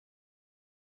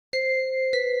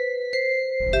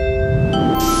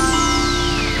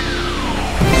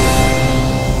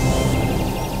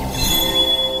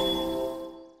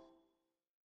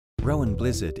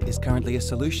Blizzard is currently a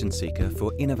solution seeker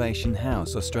for Innovation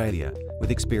House Australia,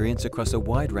 with experience across a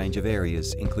wide range of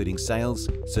areas including sales,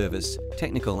 service,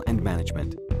 technical and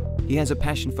management. He has a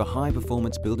passion for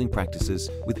high-performance building practices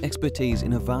with expertise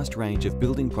in a vast range of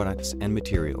building products and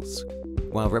materials.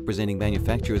 While representing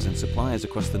manufacturers and suppliers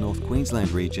across the North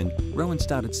Queensland region, Rowan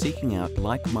started seeking out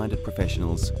like-minded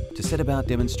professionals to set about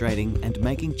demonstrating and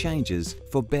making changes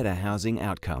for better housing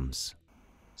outcomes.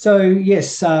 So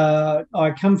yes,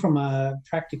 I come from a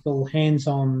practical,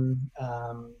 hands-on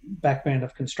background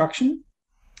of construction,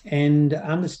 and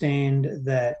understand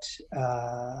that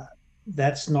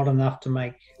that's not enough to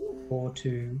make or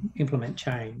to implement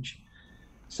change.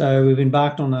 So we've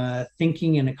embarked on a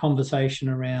thinking and a conversation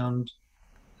around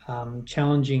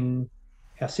challenging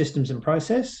our systems and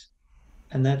process,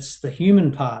 and that's the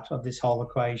human part of this whole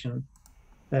equation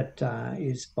that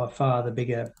is by far the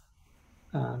bigger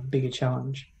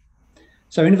challenge.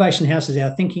 So Innovation House is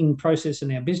our thinking process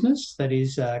and our business. That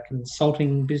is a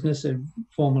consulting business,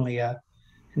 formerly a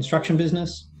construction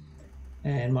business.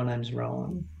 And my name's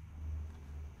Rowan.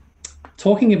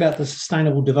 Talking about the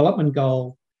Sustainable Development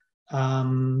Goal,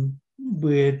 the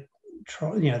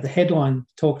headline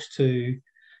talks to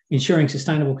ensuring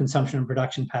sustainable consumption and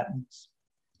production patterns.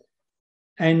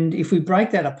 And if we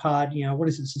break that apart, what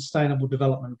is a Sustainable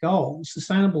Development Goal?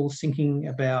 Sustainable is thinking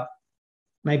about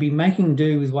maybe making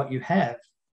do with what you have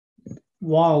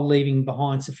while leaving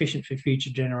behind sufficient for future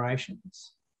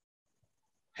generations.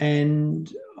 And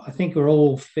I think we're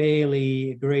all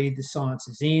fairly agreed the science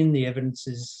is in, the evidence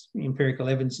is, empirical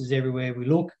evidence is everywhere we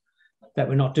look, that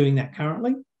we're not doing that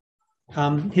currently.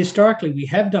 Historically, we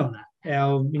have done that.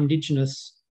 Our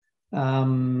Indigenous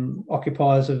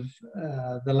occupiers of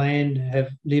the land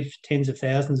have lived tens of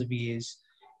thousands of years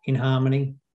in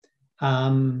harmony.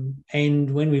 And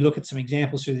when we look at some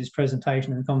examples through this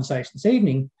presentation and conversation this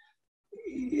evening,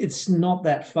 it's not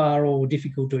that far or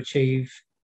difficult to achieve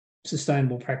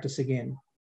sustainable practice again.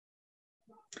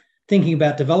 Thinking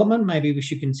about development, maybe we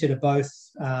should consider both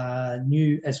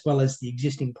new as well as the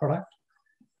existing product.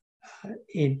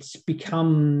 It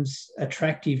becomes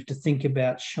attractive to think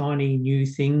about shiny new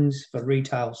things for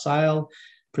retail sale,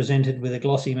 presented with a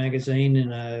glossy magazine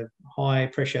and a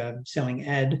high-pressure selling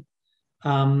ad.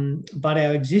 But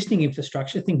our existing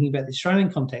infrastructure, thinking about the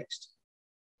Australian context,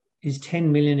 is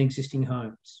 10 million existing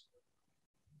homes.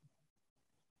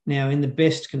 Now, in the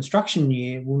best construction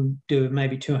year, we'll do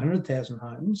maybe 200,000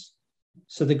 homes.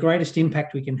 So the greatest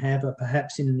impact we can have are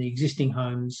perhaps in the existing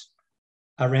homes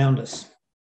around us,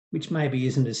 which maybe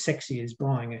isn't as sexy as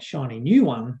buying a shiny new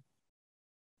one,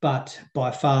 but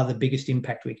by far the biggest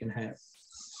impact we can have.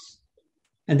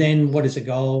 And then what is a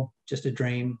goal? Just a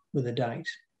dream with a date.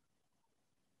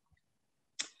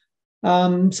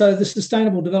 So the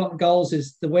Sustainable Development Goals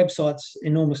is, the website's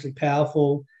enormously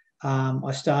powerful.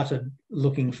 I started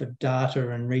looking for data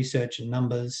and research and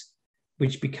numbers,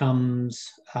 which becomes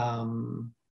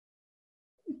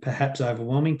perhaps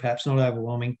overwhelming, perhaps not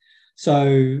overwhelming.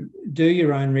 So do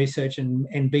your own research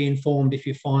and be informed if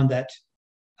you find that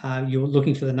you're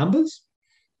looking for the numbers.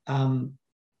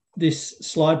 This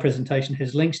slide presentation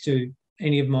has links to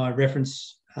any of my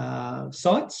reference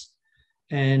sites,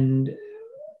 and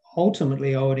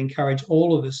ultimately I would encourage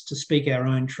all of us to speak our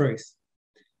own truth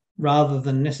rather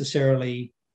than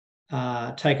necessarily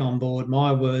take on board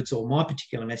my words or my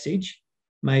particular message.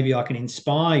 Maybe I can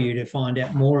inspire you to find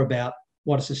out more about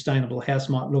what a sustainable house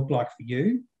might look like for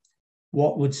you.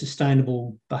 What would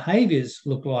sustainable behaviours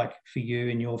look like for you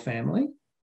and your family?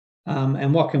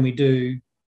 And what can we do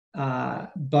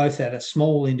both at a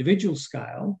small individual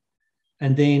scale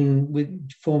and then with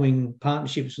forming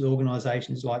partnerships with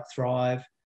organisations like Thrive,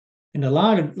 and a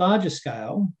larger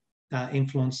scale,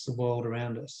 influence the world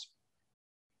around us.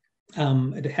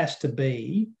 It has to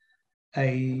be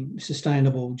a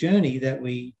sustainable journey that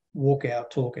we walk our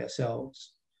talk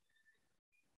ourselves.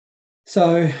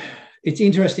 So it's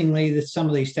interestingly that some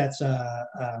of these stats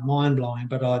are mind-blowing,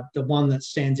 but the one that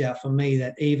stands out for me,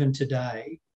 that even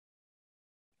today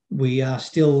we are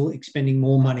still expending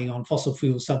more money on fossil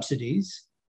fuel subsidies,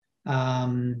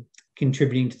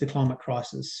 contributing to the climate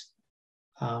crisis.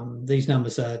 These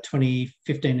numbers are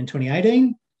 2015 and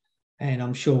 2018, and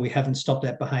I'm sure we haven't stopped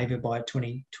that behaviour by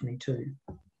 2022.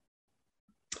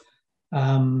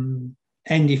 And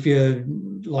if you're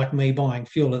like me buying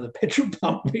fuel at the petrol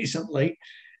pump recently,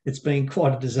 it's been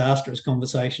quite a disastrous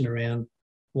conversation around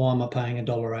why am I paying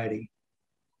 $1.80.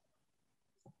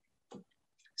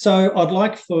 So I'd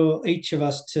like for each of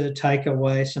us to take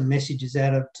away some messages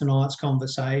out of tonight's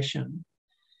conversation.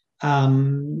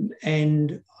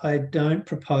 And I don't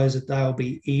propose that they'll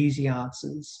be easy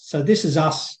answers. So this is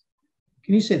us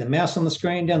Can you see the mouse on the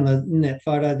screen down in that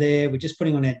photo there? We're just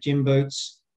putting on our gym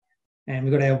boots, and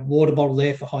we've got our water bottle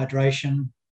there for hydration,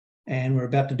 and we're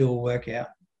about to do a workout.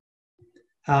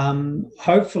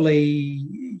 Hopefully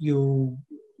you'll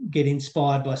get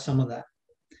inspired by some of that.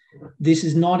 This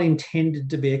is not intended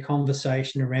to be a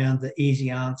conversation around the easy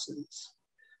answers.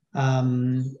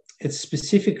 It's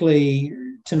specifically,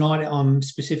 tonight I'm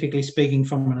specifically speaking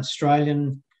from an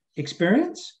Australian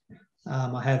experience.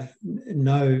 I have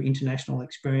no international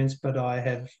experience, but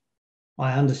I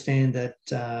understand that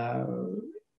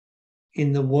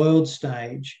in the world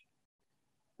stage,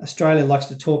 Australia likes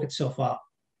to talk itself up.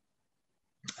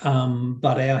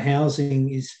 But our housing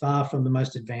is far from the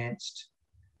most advanced,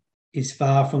 is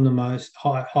far from the most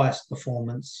highest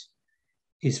performance,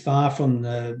 is far from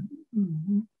the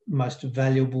most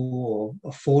valuable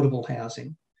or affordable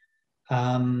housing.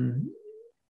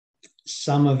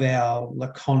 Some of our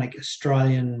laconic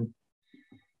Australian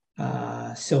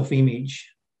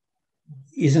self-image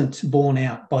isn't borne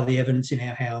out by the evidence in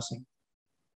our housing.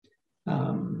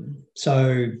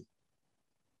 So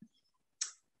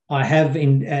I have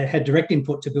had direct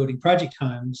input to building project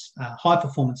homes,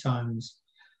 high-performance homes,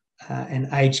 and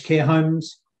aged care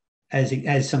homes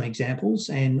as some examples,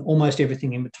 and almost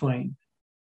everything in between.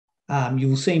 You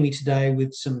will see me today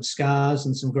with some scars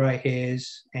and some grey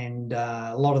hairs, and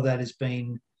a lot of that has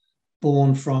been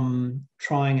born from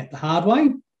trying it the hard way.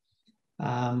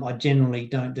 I generally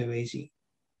don't do easy.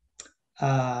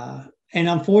 And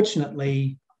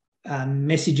unfortunately,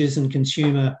 messages and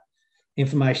consumer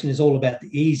information is all about the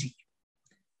easy.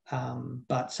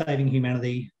 But saving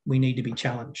humanity, we need to be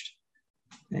challenged,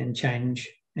 and change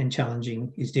and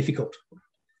challenging is difficult.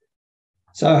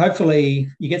 So hopefully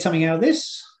you get something out of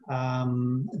this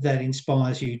that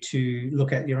inspires you to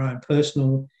look at your own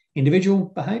personal individual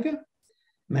behaviour,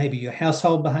 maybe your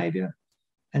household behaviour,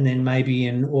 and then maybe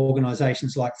in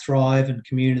organisations like Thrive and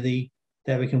Community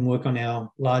that we can work on our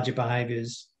larger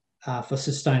behaviours for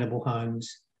sustainable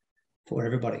homes for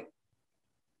everybody.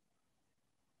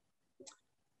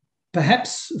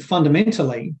 Perhaps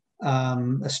fundamentally,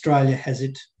 Australia has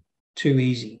it too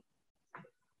easy.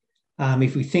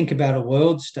 If we think about a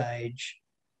world stage,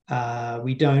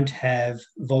 we don't have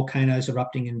volcanoes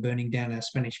erupting and burning down our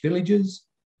Spanish villages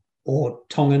or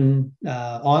Tongan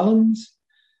islands.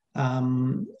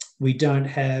 We don't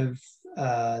have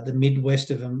the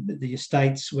Midwest of the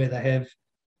estates where they have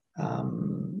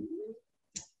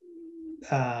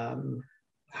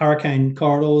hurricane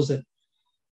corridors that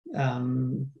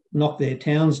knock their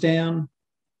towns down.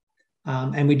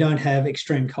 And we don't have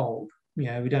extreme cold. We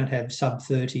don't have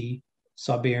sub-30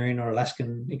 Siberian or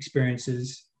Alaskan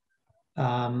experiences.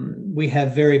 We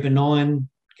have very benign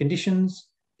conditions.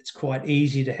 It's quite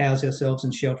easy to house ourselves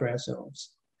and shelter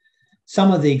ourselves.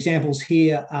 Some of the examples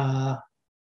here are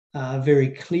very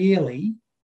clearly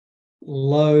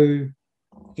low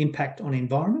impact on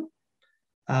environment.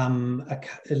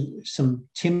 Some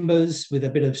timbers with a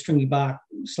bit of stringy bark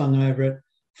slung over it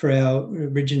for our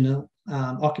original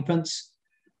occupants.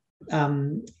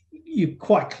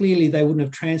 Quite clearly, they wouldn't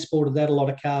have transported that a lot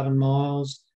of carbon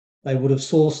miles. They would have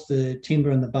sourced the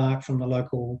timber and the bark from the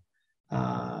local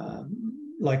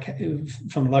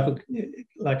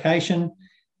location,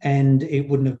 and it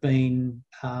wouldn't have been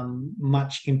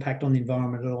much impact on the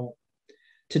environment at all.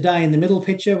 Today, in the middle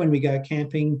picture, when we go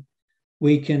camping,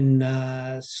 we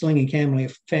can sling a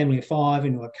family of 5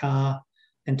 into a car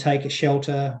and take a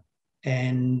shelter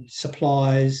and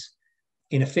supplies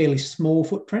in a fairly small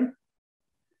footprint.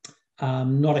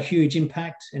 Not a huge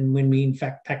impact, and when we in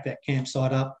fact pack that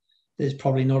campsite up, there's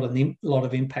probably not a lot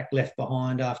of impact left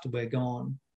behind after we're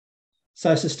gone.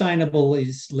 So sustainable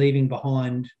is leaving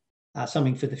behind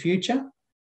something for the future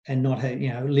and not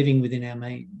living within our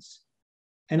means.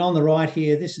 And on the right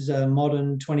here, this is a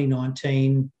modern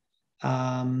 2019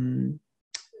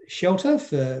 shelter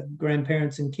for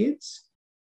grandparents and kids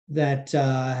that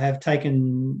have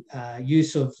taken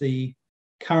use of the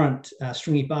current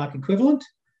stringy bark equivalent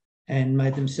and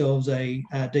made themselves a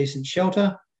decent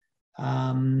shelter.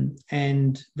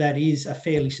 And that is a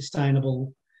fairly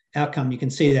sustainable outcome. You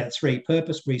can see that it's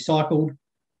repurposed, recycled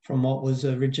from what was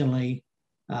originally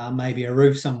maybe a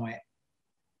roof somewhere.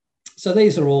 So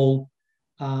these are all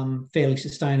fairly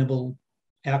sustainable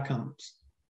outcomes.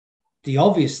 The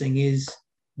obvious thing is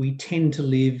we tend to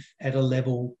live at a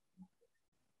level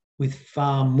with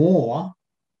far more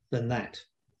than that.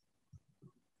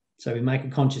 So we make a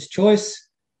conscious choice,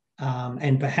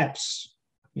 and perhaps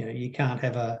you can't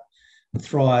have a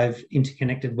Thrive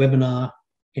interconnected webinar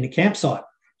in a campsite.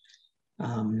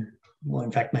 Well,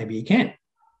 in fact, maybe you can,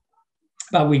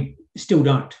 but we still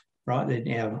don't, right?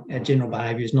 Our general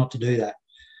behaviour is not to do that.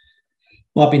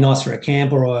 Might be nice for a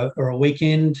camp or a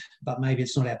weekend, but maybe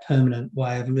it's not our permanent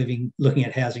way of living, looking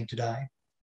at housing today.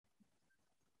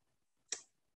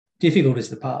 Difficult is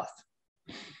the path.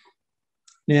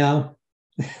 Now,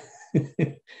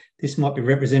 this might be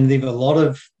representative of a lot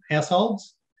of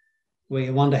households where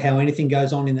you wonder how anything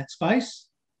goes on in that space.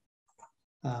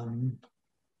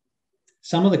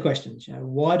 Some of the questions,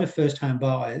 why do first home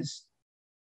buyers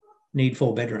need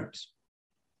 4 bedrooms?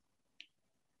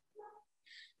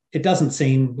 It doesn't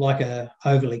seem like an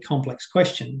overly complex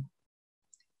question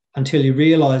until you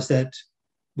realise that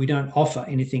we don't offer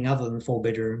anything other than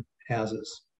 4-bedroom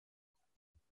houses.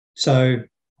 So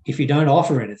if you don't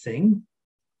offer anything,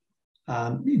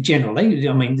 generally,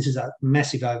 I mean, this is a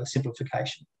massive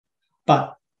oversimplification,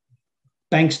 but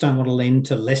banks don't want to lend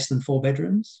to less than 4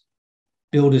 bedrooms.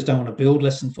 Builders don't want to build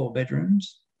less than 4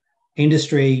 bedrooms.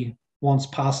 Industry wants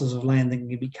parcels of land that can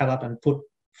be cut up and put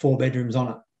 4 bedrooms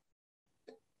on it.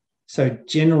 So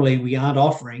generally, we aren't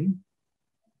offering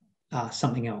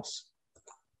something else.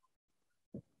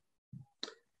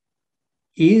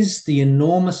 Is the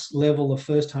enormous level of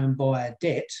first home buyer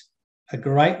debt a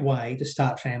great way to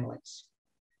start families?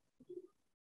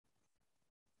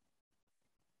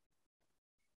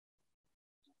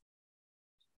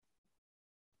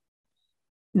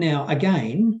 Now,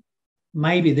 again,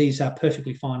 maybe these are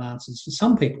perfectly fine answers for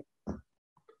some people,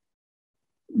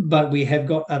 but we have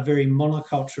got a very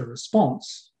monoculture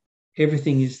response.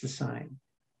 Everything is the same.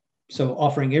 So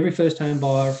offering every first home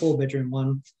buyer a 4-bedroom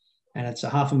one, and it's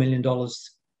 $500,000,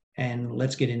 and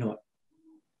let's get into it.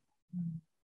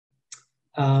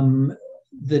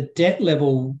 The debt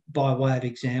level, by way of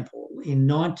example, in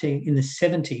the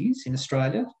 70s in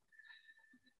Australia,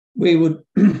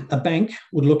 a bank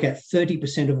would look at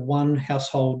 30% of one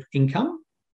household income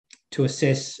to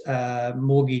assess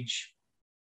mortgage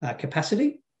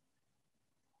capacity.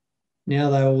 Now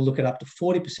they will look at up to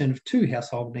 40% of 2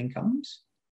 household incomes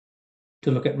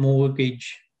to look at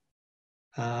mortgage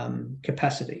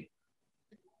capacity.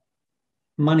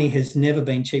 Money has never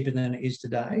been cheaper than it is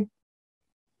today.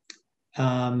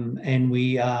 And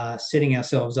we are setting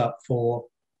ourselves up for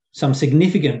some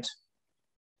significant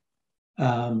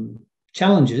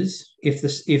challenges if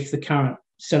the current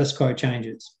status quo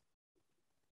changes.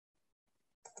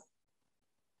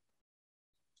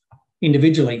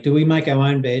 Individually, do we make our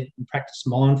own bed and practice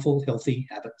mindful, healthy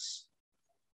habits?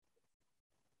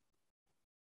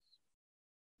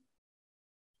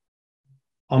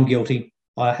 I'm guilty.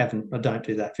 I don't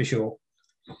do that for sure.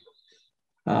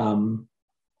 But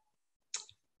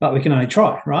we can only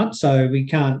try, right? So we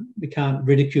can't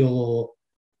ridicule or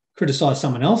criticise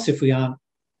someone else if we aren't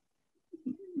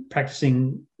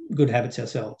practicing good habits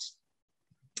ourselves.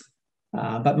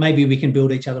 But maybe we can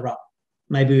build each other up.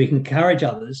 Maybe we can encourage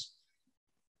others,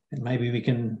 and maybe we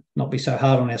can not be so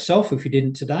hard on ourselves if we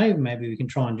didn't today. Maybe we can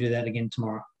try and do that again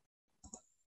tomorrow.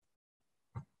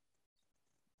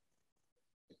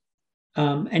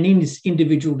 And in this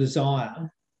individual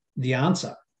desire, the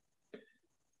answer,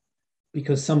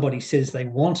 because somebody says they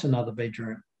want another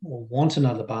bedroom or want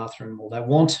another bathroom or they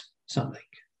want something?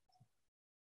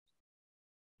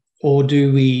 Or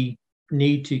do we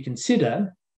need to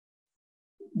consider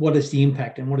what is the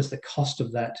impact and what is the cost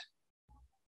of that,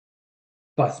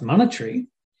 both monetary,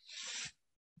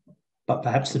 but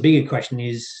perhaps the bigger question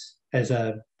is as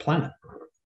a planet?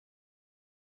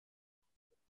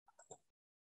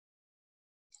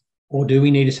 Or do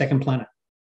we need a second planet?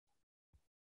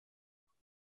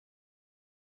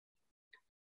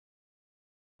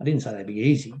 I didn't say that'd be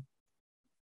easy.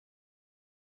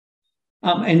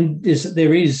 And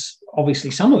there is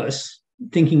obviously some of us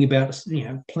thinking about,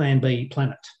 Plan B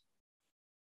planet.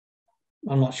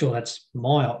 I'm not sure that's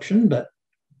my option, but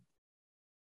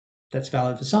that's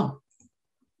valid for some.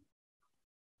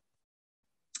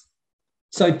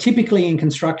 So typically in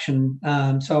construction,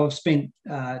 so I've spent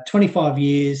 25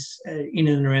 years in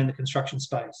and around the construction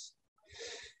space.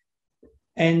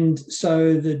 And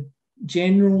so the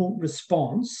general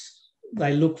response,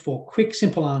 they look for quick,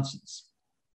 simple answers.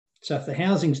 So if the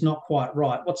housing's not quite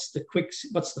right, what's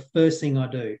the first thing I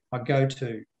do? I go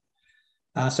to.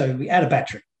 So we add a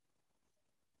battery.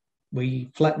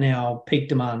 We flatten our peak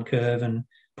demand curve, and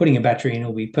putting a battery in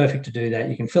will be perfect to do that.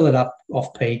 You can fill it up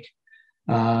off peak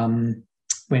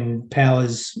when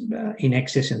power's in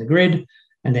excess in the grid,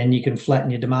 and then you can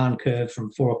flatten your demand curve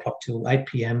from 4 o'clock till 8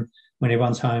 p.m. when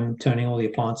everyone's home, turning all the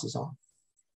appliances on.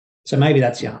 So maybe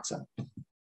that's the answer.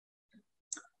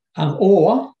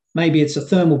 Or maybe it's a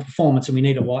thermal performance and we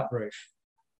need a white roof.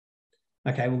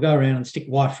 Okay, we'll go around and stick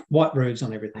white roofs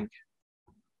on everything.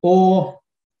 Or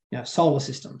solar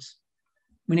systems.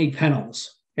 We need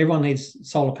panels. Everyone needs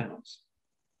solar panels.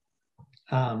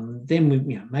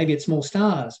 Then maybe it's more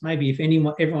stars. Maybe if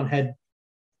everyone had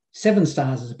 7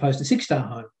 stars as opposed to 6-star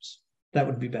homes, that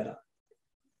would be better.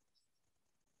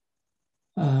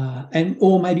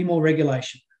 Or maybe more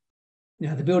regulation.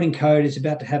 Now, the building code is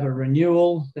about to have a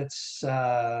renewal that's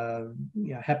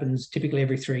happens typically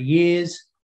every 3 years,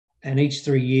 and each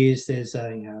 3 years there's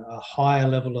a higher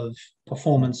level of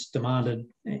performance demanded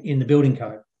in the building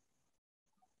code.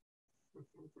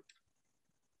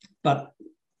 But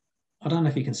I don't know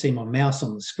if you can see my mouse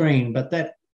on the screen, but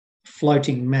that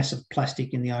floating mass of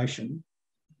plastic in the ocean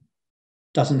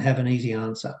doesn't have an easy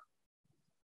answer.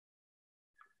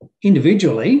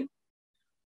 Individually,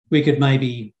 we could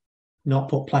maybe not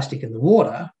put plastic in the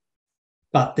water,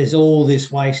 but there's all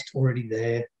this waste already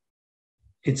there.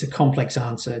 It's a complex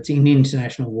answer. It's in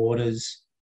international waters.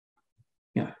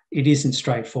 It isn't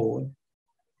straightforward,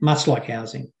 much like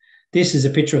housing. This is a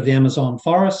picture of the Amazon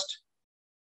forest,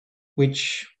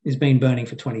 which has been burning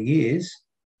for 20 years.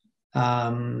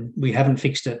 We haven't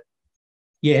fixed it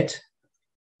yet,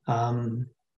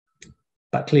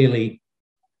 but clearly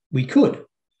we could.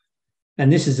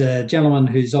 And this is a gentleman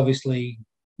who's obviously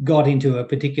got into a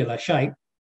particular shape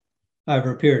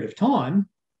over a period of time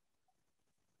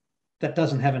that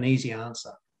doesn't have an easy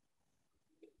answer.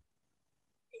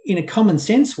 In a common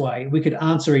sense way, we could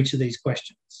answer each of these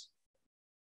questions.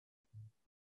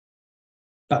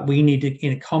 But we need to,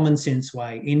 in a common sense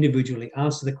way, individually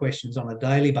answer the questions on a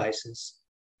daily basis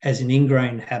as an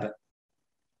ingrained habit,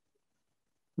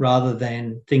 rather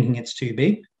than thinking it's too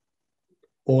big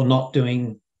or not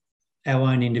doing our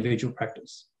own individual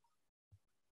practice.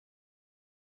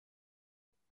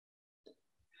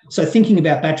 So thinking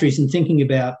about batteries and thinking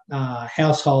about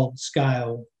household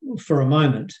scale for a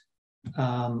moment,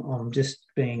 I'm just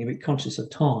being a bit conscious of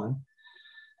time.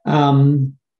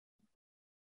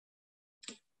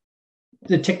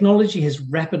 The technology has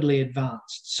rapidly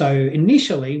advanced. So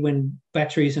initially, when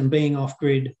batteries and being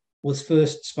off-grid was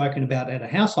first spoken about at a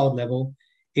household level,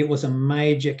 it was a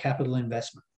major capital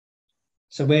investment.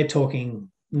 So we're talking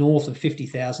north of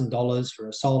 $50,000 for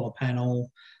a solar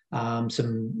panel,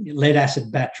 some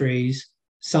lead-acid batteries,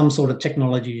 some sort of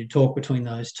technology to talk between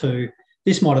those two.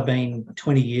 This might have been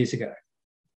 20 years ago.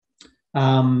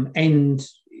 And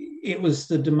it was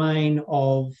the domain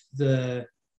of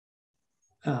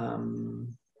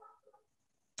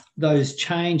those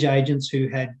change agents who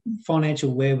had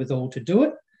financial wherewithal to do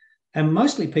it. And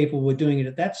mostly people were doing it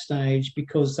at that stage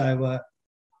because they were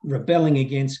rebelling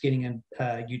against getting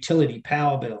a utility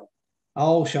power bill.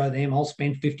 I'll show them, I'll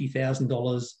spend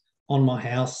 $50,000 on my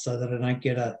house so that I don't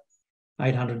get a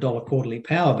 $800 quarterly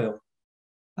power bill.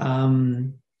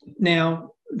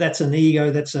 Now, that's an ego,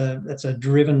 that's a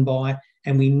driven by,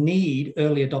 and we need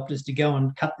early adopters to go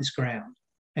and cut this ground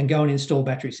and go and install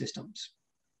battery systems.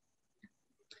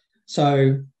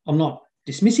 So I'm not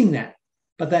dismissing that,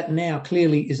 but that now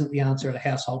clearly isn't the answer at a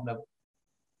household level.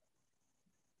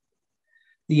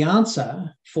 The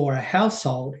answer for a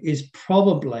household is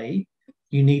probably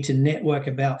you need to network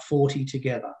about 40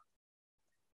 together.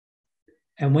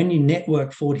 And when you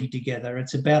network 40 together,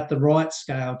 it's about the right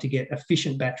scale to get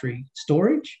efficient battery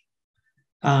storage.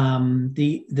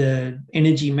 The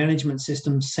energy management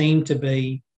systems seem to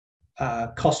be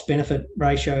cost-benefit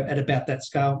ratio at about that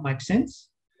scale. Makes sense.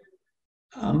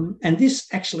 And this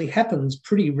actually happens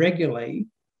pretty regularly,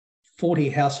 40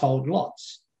 household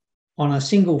lots on a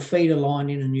single feeder line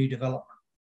in a new development.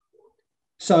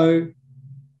 So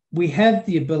we have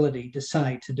the ability to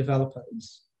say to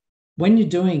developers, when you're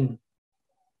doing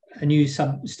a new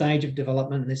stage of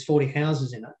development and there's 40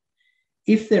 houses in it,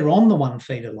 if they're on the one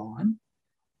feeder line,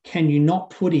 can you not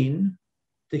put in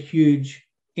the huge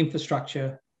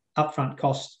infrastructure upfront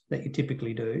costs that you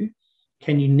typically do?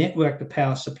 Can you network the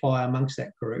power supply amongst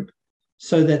that group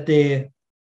so that they're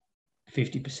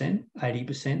 50%,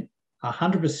 80%,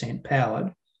 100%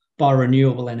 powered by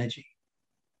renewable energy?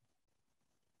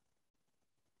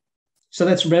 So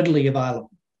that's readily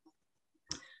available.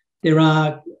 There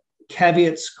are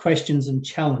caveats, questions, and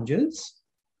challenges,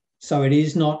 so it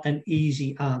is not an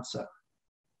easy answer.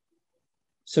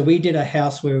 So we did a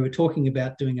house where we were talking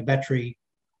about doing a battery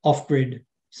off-grid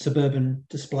suburban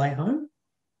display home,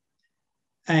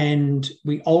 and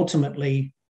we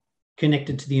ultimately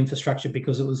connected to the infrastructure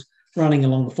because it was running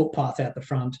along the footpath out the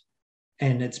front,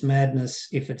 and it's madness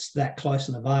if it's that close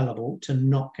and available to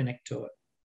not connect to it.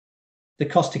 The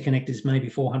cost to connect is maybe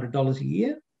 $400 a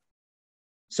year.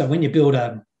 So when you build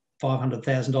a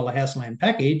 $500,000 house land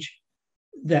package,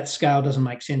 that scale doesn't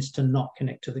make sense to not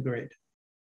connect to the grid.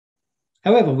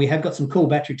 However, we have got some cool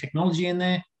battery technology in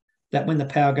there that when the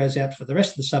power goes out for the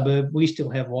rest of the suburb, we still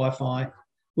have Wi-Fi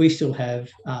we still have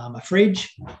a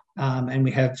fridge, and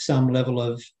we have some level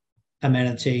of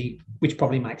amenity, which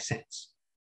probably makes sense.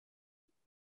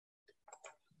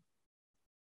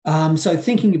 So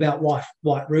thinking about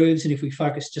white roofs, and if we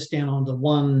focus just down on the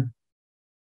one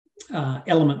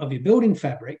element of your building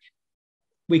fabric,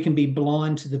 we can be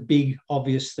blind to the big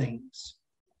obvious things.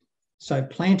 So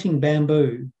planting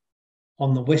bamboo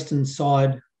on the western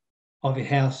side of your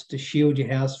house to shield your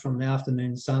house from the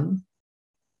afternoon sun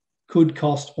could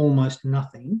cost almost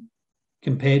nothing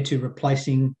compared to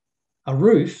replacing a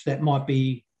roof that might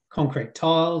be concrete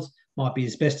tiles, might be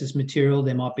asbestos material,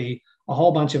 there might be a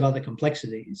whole bunch of other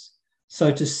complexities.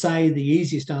 So to say the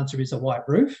easiest answer is a white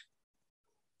roof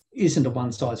isn't a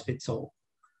one size fits all.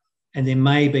 And there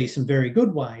may be some very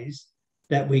good ways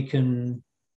that we can,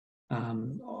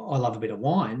 I love a bit of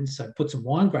wine, so put some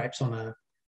wine grapes on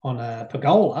a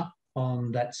pergola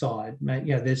on that side.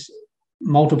 There's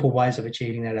multiple ways of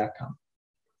achieving that outcome.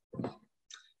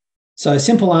 So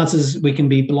simple answers, we can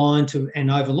be blind to and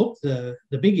overlook the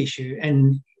big issue.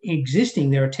 And existing,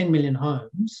 there are 10 million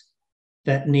homes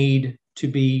that need to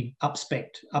be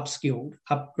upspecced, upskilled,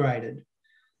 upgraded.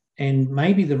 And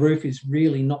maybe the roof is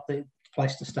really not the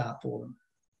place to start for them.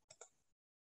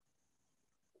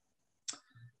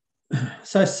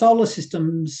 So solar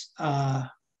systems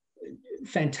are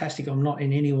fantastic. I'm not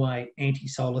in any way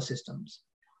anti-solar systems.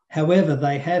 However,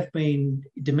 they have been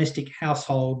domestic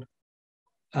household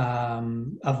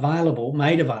made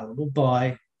available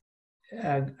by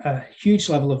a huge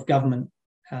level of government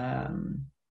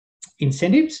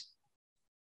incentives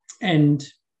and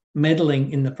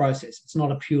meddling in the process. It's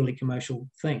not a purely commercial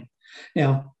thing.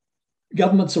 Now,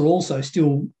 governments are also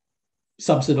still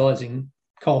subsidising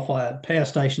coal-fired power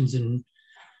stations and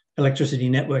electricity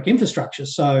network infrastructure.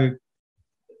 So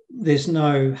there's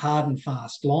no hard and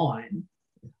fast line.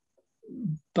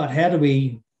 But how do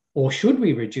we, or should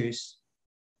we, reduce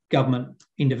government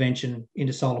intervention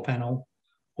into solar panel?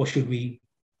 Or should we,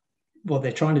 what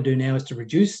they're trying to do now is to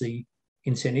reduce the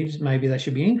incentives, maybe they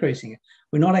should be increasing it.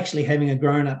 We're not actually having a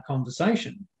grown-up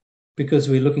conversation because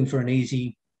we're looking for an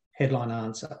easy headline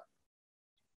answer.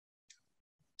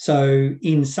 So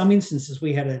in some instances,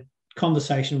 we had a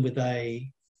conversation with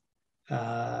a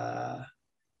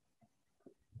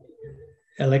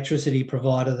electricity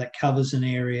provider that covers an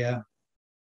area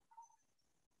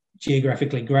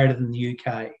geographically greater than the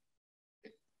UK.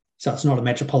 So it's not a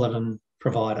metropolitan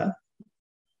provider.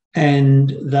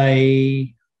 And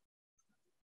they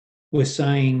were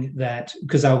saying that,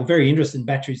 because they were very interested in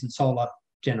batteries and solar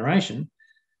generation,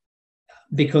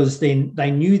 because then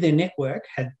they knew their network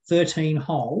had 13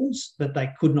 holes that they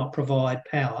could not provide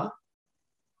power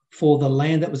for the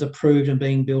land that was approved and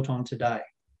being built on today.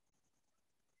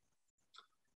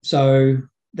 So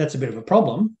that's a bit of a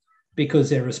problem, because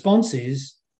their response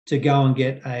is to go and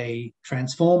get a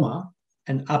transformer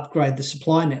and upgrade the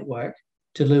supply network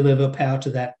to deliver power to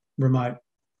that remote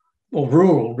or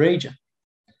rural region,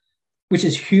 which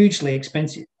is hugely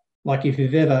expensive. Like if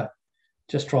you've ever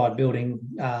just tried building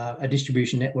a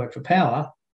distribution network for power,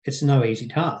 it's no easy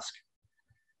task.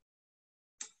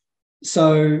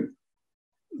 So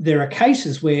there are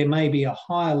cases where maybe a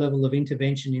higher level of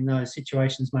intervention in those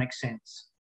situations makes sense.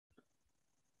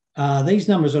 These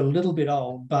numbers are a little bit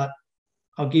old, but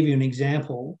I'll give you an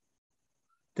example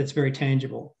that's very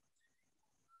tangible.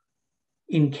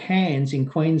 In Cairns, in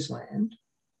Queensland,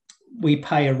 we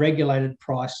pay a regulated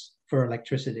price for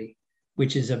electricity,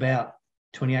 which is about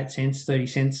 28 cents, 30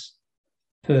 cents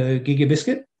per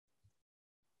gigabiscuit.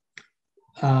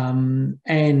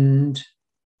 And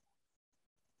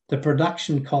the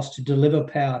production cost to deliver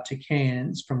power to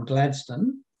Cairns from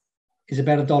Gladstone is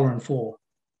about $1.04.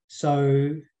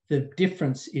 So the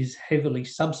difference is heavily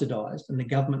subsidised, and the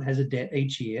government has a debt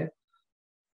each year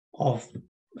of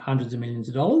hundreds of millions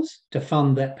of dollars to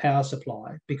fund that power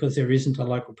supply, because there isn't a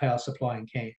local power supply in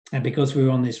Cairns. And because we're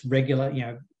on this regular,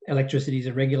 electricity is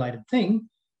a regulated thing,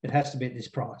 it has to be at this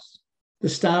price. The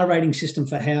star rating system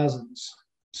for houses.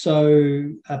 So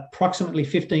approximately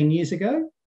 15 years ago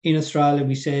in Australia,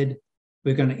 we said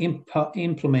we're going to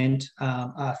implement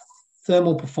a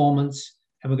thermal performance,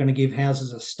 and we're going to give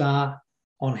houses a star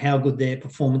on how good their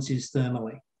performance is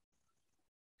thermally.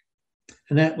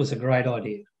 And that was a great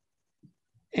idea.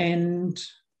 And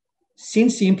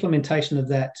since the implementation of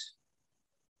that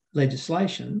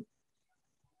legislation,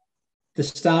 the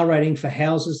star rating for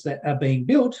houses that are being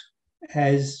built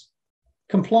has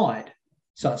complied.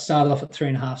 So it started off at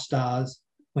 3.5 stars,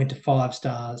 went to 5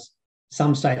 stars.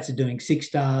 Some states are doing 6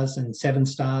 stars and 7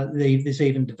 stars. There's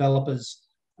even developers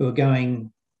who are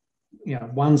going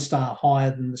 1 star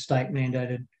higher than the state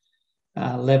mandated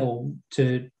level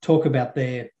to talk about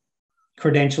their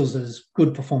credentials as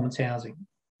good performance housing.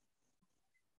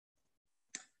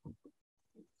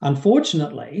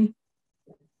 Unfortunately,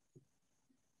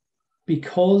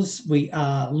 because we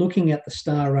are looking at the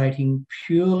star rating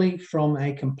purely from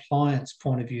a compliance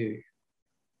point of view,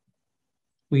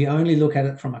 we only look at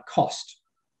it from a cost.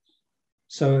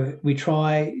 So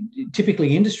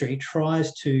typically industry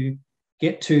tries to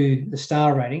get to the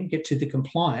star rating, get to the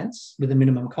compliance with a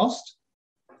minimum cost,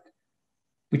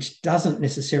 which doesn't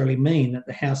necessarily mean that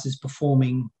the house is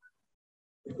performing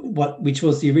which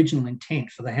was the original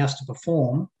intent for the house to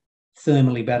perform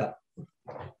thermally better.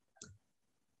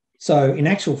 So in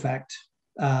actual fact,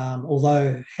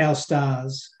 although house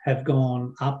stars have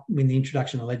gone up with the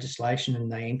introduction of legislation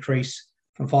and they increase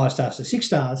from 5 stars to 6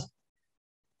 stars,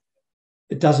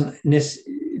 it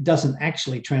doesn't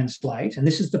actually translate. And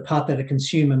this is the part that a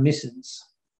consumer misses.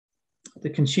 The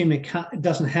consumer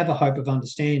doesn't have a hope of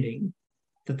understanding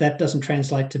that doesn't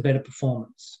translate to better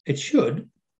performance. It should,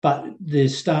 but the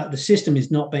system is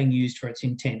not being used for its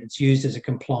intent. It's used as a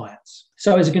compliance.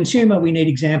 So as a consumer, we need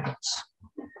examples.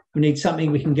 We need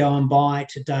something we can go and buy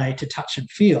today to touch and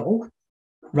feel,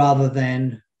 rather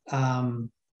than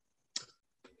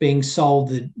being sold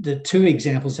the 2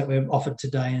 examples that we're offered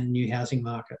today in the new housing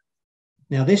market.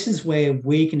 Now, this is where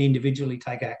we can individually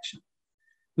take action.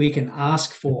 We can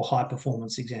ask for high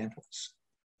performance examples.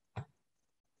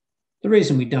 The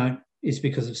reason we don't is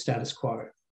because of status quo.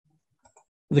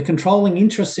 The controlling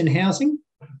interests in housing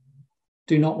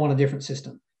do not want a different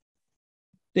system.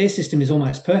 Their system is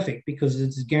almost perfect because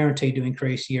it's guaranteed to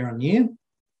increase year on year.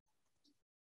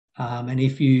 And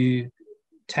if you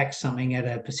tax something at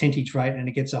a percentage rate and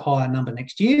it gets a higher number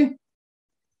next year,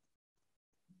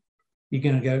 you're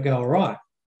going to go all right.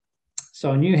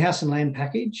 So a new house and land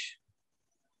package,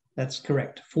 that's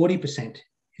correct. 40%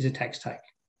 is a tax take.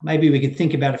 Maybe we could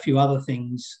think about a few other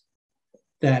things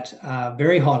that are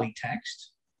very highly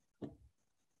taxed,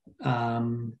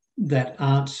 that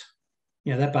aren't,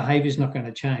 that behaviour is not going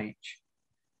to change.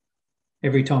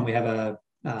 Every time we have a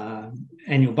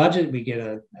annual budget, we get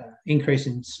an increase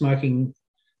in smoking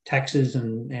taxes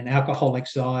and alcohol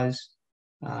excise.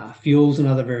 Fuel's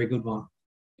another very good one.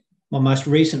 My most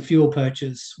recent fuel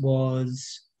purchase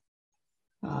was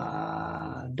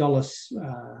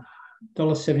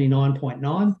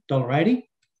 $79.9, $80.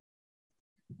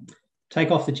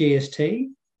 Take off the GST,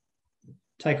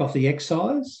 take off the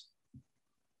excise,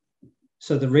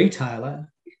 so the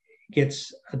retailer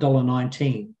gets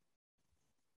 $1.19.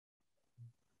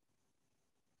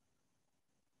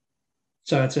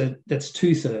 So that's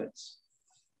 2/3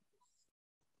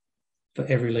 for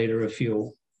every litre of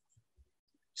fuel.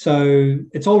 So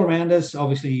it's all around us.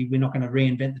 Obviously, we're not going to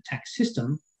reinvent the tax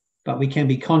system, but we can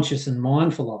be conscious and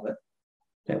mindful of it,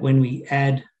 that when we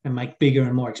add and make bigger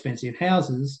and more expensive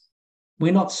houses,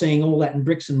 we're not seeing all that in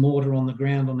bricks and mortar on the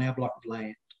ground on our block of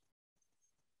land.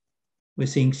 We're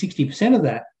seeing 60% of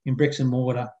that in bricks and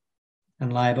mortar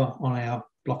and labour on our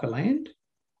block of land,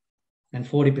 and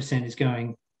 40% is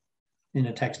going in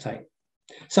a tax take.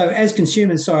 So as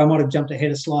consumers, sorry, I might have jumped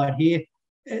ahead a slide here.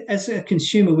 As a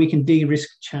consumer, we can de-risk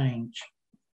change.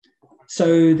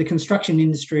 So the construction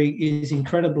industry is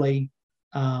incredibly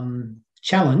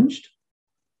challenged,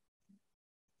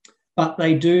 but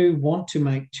they do want to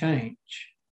make change.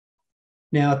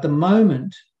 Now, at the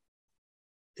moment,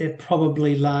 they're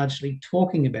probably largely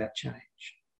talking about change.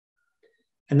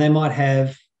 And they might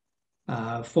have,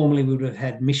 formerly we would have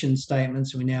had mission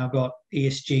statements, we now got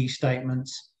ESG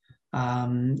statements,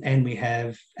 and we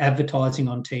have advertising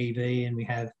on TV, and we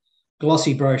have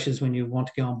glossy brochures when you want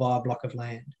to go and buy a block of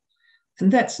land. And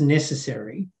that's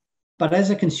necessary. But as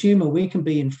a consumer, we can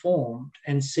be informed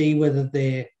and see whether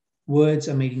their words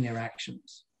are meeting their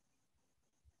actions.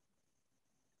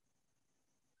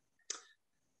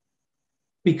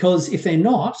 Because if they're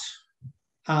not,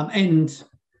 and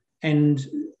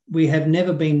we have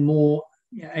never been more,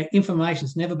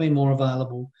 information's never been more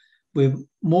available, we're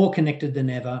more connected than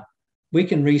ever, we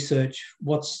can research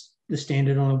what's the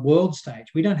standard on a world stage.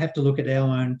 We don't have to look at our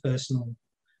own personal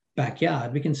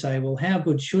backyard. We can say, well, how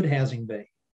good should housing be?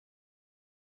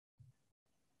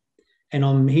 And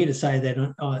I'm here to say that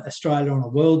Australia on a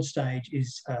world stage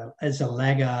is as a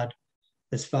laggard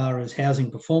as far as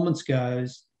housing performance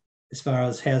goes, as far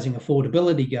as housing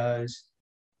affordability goes,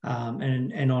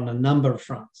 and on a number of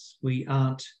fronts. We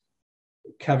aren't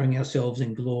covering ourselves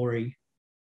in glory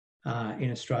in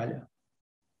Australia.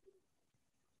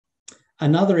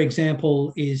 Another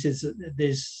example is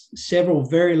there's several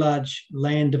very large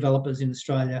land developers in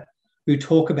Australia who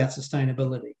talk about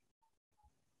sustainability.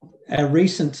 A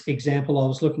recent example I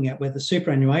was looking at where the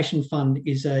superannuation fund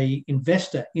is an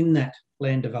investor in that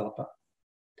land developer.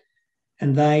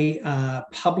 and they are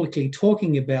publicly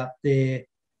talking about their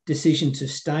decision to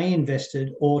stay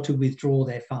invested or to withdraw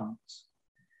their funds.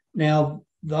 Now,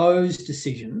 those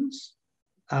decisions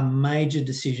are major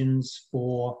decisions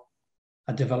for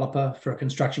a developer, for a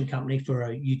construction company, for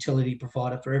a utility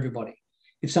provider, for everybody.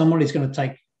 If someone is going to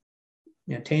take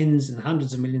tens and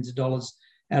hundreds of millions of dollars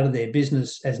out of their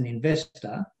business as an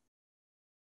investor,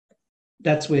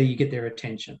 that's where you get their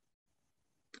attention.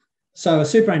 So a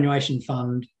superannuation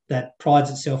fund that prides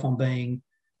itself on being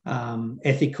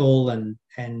ethical and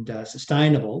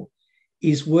sustainable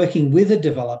is working with a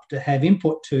developer to have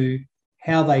input to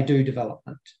how they do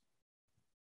development.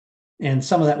 And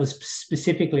some of that was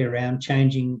specifically around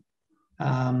changing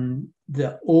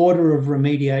the order of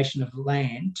remediation of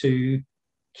land to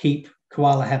keep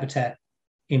koala habitat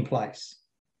in place.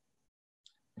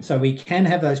 So we can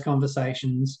have those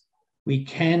conversations. We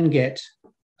can get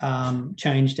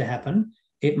change to happen.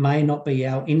 It may not be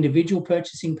our individual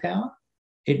purchasing power.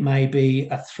 It may be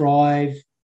a Thrive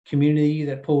community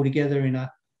that pull together in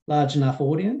a large enough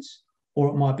audience, or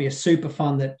it might be a super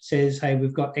fund that says, hey,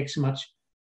 we've got X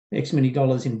many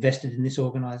dollars invested in this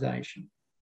organisation.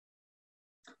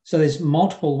 So there's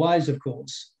multiple ways, of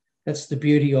course. That's the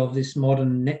beauty of this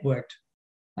modern networked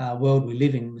world we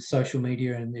live in with social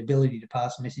media and the ability to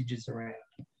pass messages around.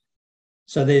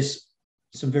 So there's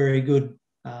some very good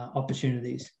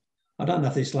opportunities. I don't know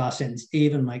if this last sentence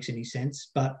even makes any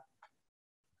sense, but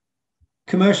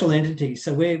commercial entities.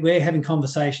 So we're having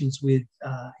conversations with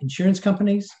insurance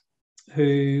companies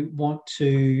who want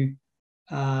to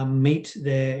meet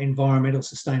their environmental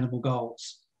sustainable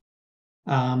goals.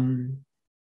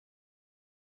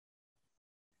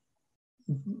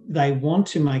 They want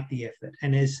to make the effort,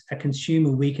 and as a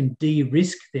consumer, we can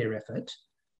de-risk their effort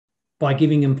by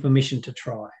giving them permission to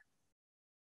try.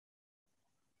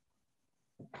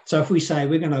 So if we say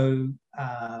we're going to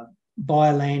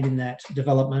buy land in that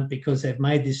development because they've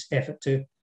made this effort to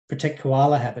protect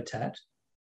koala habitat,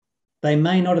 they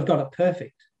may not have got it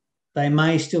perfect. They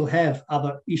may still have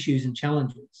other issues and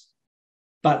challenges,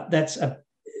 but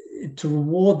to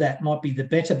reward that might be the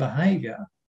better behaviour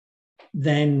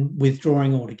than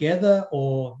withdrawing altogether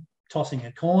or tossing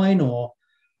a coin or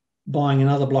buying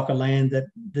another block of land that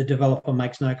the developer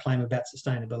makes no claim about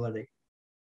sustainability.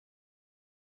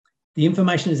 The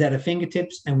information is at our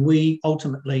fingertips, and we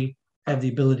ultimately have the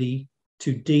ability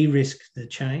to de-risk the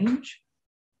change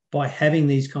by having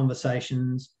these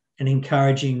conversations and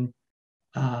encouraging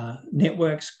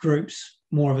networks, groups,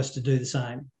 more of us to do the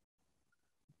same.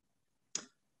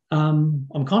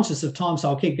 I'm conscious of time, so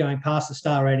I'll keep going past the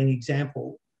star rating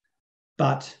example,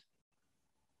 but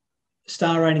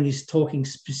star rating is talking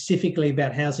specifically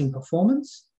about housing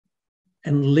performance,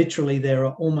 and literally there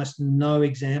are almost no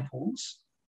examples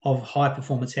of high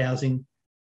performance housing,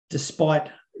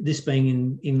 despite this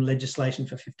being in legislation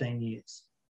for 15 years.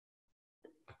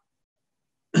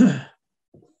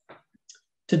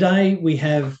 Today we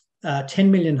have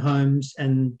 10 million homes,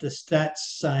 and the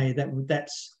stats say that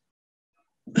that's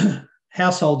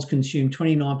households consume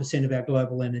 29% of our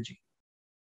global energy.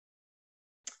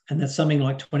 And that's something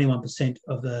like 21%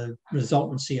 of the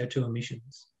resultant CO2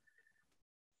 emissions.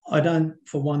 I don't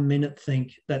for 1 minute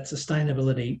think that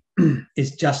sustainability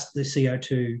is just the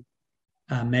CO2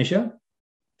 measure.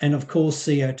 And of course,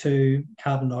 CO2,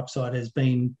 carbon dioxide, has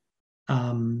been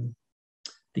the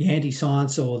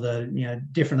anti-science or the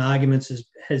different arguments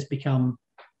has become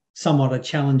somewhat a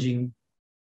challenging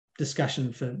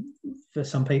discussion for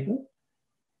some people.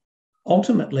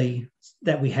 Ultimately,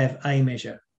 that we have a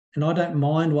measure, and I don't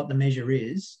mind what the measure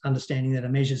is, understanding that a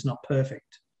measure is not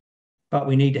perfect, but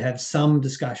we need to have some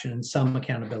discussion and some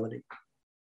accountability.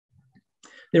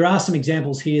 There are some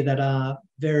examples here that are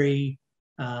very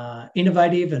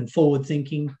innovative and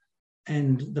forward-thinking,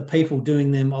 and the people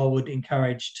doing them I would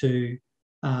encourage to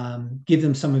give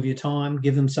them some of your time,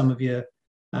 give them some of your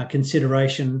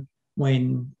consideration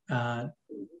when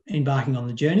embarking on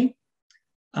the journey.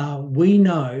 We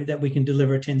know that we can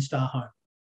deliver a 10-star home.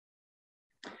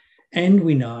 And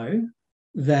we know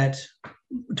that,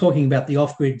 talking about the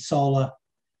off-grid solar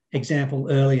example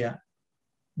earlier,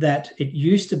 that it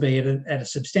used to be at a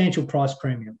substantial price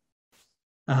premium.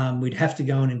 We'd have to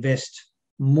go and invest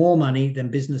more money than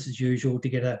business as usual to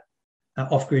get an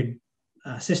off-grid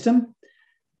system.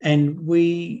 And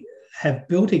we have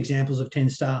built examples of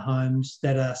 10-star homes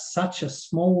that are such a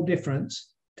small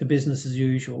difference to business as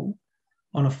usual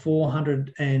on a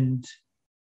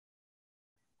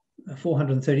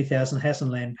 430,000 house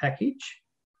and land package.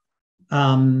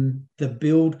 The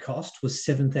build cost was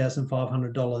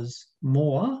 $7,500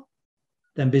 more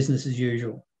than business as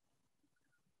usual.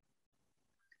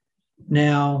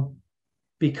 Now,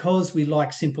 because we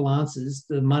like simple answers,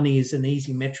 the money is an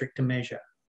easy metric to measure.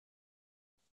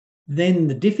 Then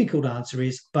the difficult answer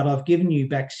is, but I've given you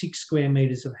back 6 square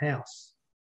metres of house,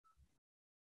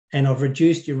 and I've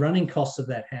reduced your running costs of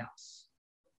that house.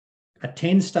 A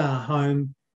 10-star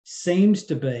home seems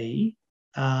to be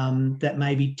that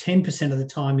maybe 10% of the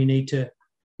time you need to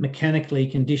mechanically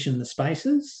condition the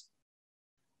spaces,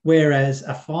 whereas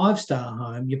a 5-star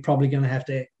home, you're probably going to have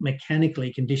to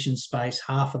mechanically condition space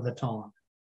half of the time.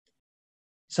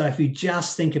 So if you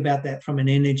just think about that from an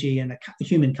energy and a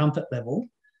human comfort level,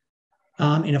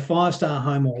 in a 5-star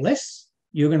home or less,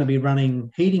 you're going to be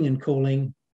running heating and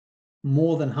cooling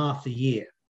more than half the year.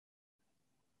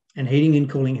 And heating and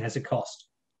cooling has a cost.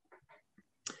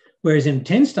 Whereas in a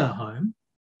 10-star home,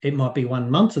 it might be 1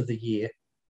 month of the year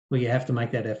where you have to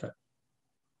make that effort.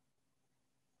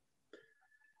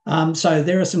 So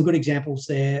there are some good examples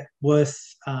there worth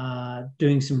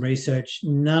doing some research.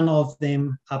 None of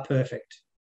them are perfect.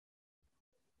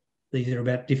 These are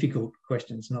about difficult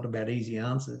questions, not about easy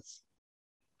answers.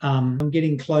 I'm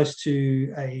getting close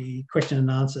to a question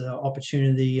and answer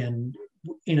opportunity, and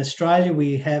in Australia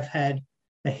we have had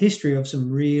a history of some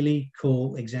really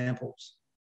cool examples.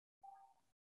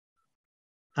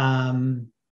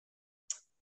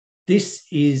 This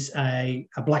is a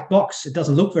black box. It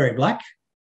doesn't look very black,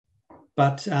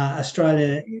 but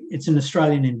Australia, it's an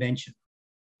Australian invention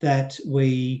that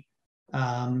we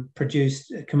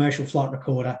produced a commercial flight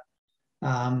recorder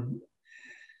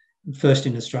first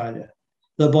in Australia.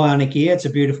 The bionic ear, it's a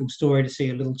beautiful story to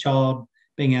see a little child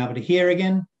being able to hear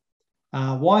again.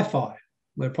 Wi-Fi,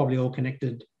 we're probably all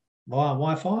connected via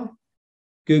Wi-Fi.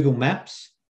 Google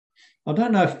Maps. I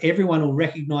don't know if everyone will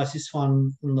recognise this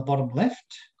one on the bottom left,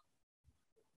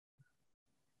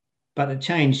 but it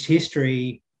changed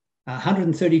history,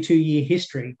 132-year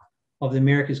history of the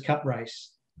America's Cup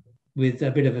race with a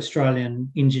bit of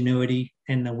Australian ingenuity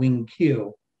and a wing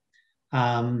keel.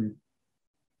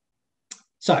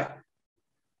 So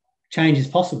change is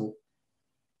possible.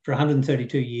 For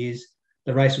 132 years,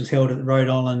 the race was held at the Rhode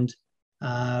Island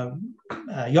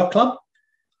Yacht Club,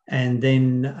 and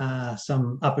then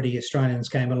some uppity Australians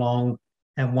came along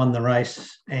and won the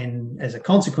race, and as a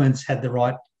consequence had the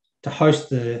right to host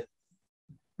the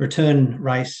return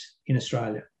race in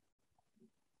Australia.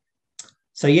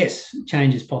 So yes,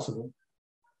 change is possible.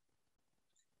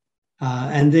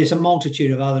 And there's a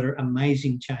multitude of other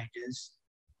amazing changes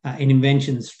in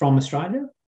inventions from Australia,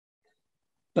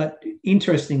 but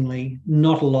interestingly,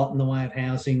 not a lot in the way of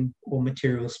housing or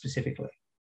materials specifically.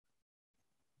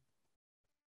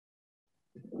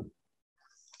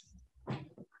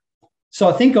 So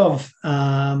I think I've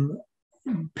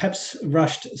perhaps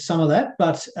rushed some of that,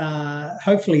 but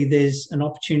hopefully there's an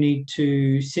opportunity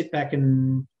to sit back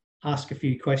and ask a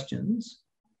few questions.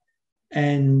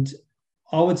 And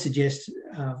I would suggest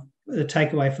the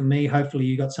takeaway for me, hopefully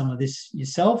you got some of this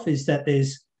yourself, is that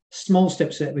there's small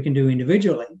steps that we can do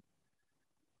individually.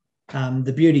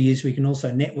 The beauty is we can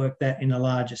also network that in a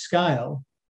larger scale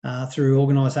through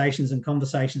organisations and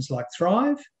conversations like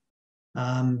Thrive,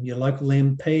 your local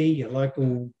MP, your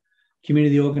local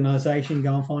community organisation.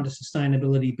 Go and find a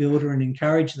sustainability builder and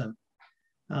encourage them.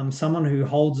 Someone who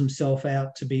holds himself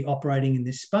out to be operating in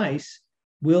this space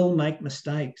will make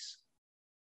mistakes,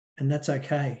 and that's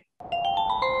okay.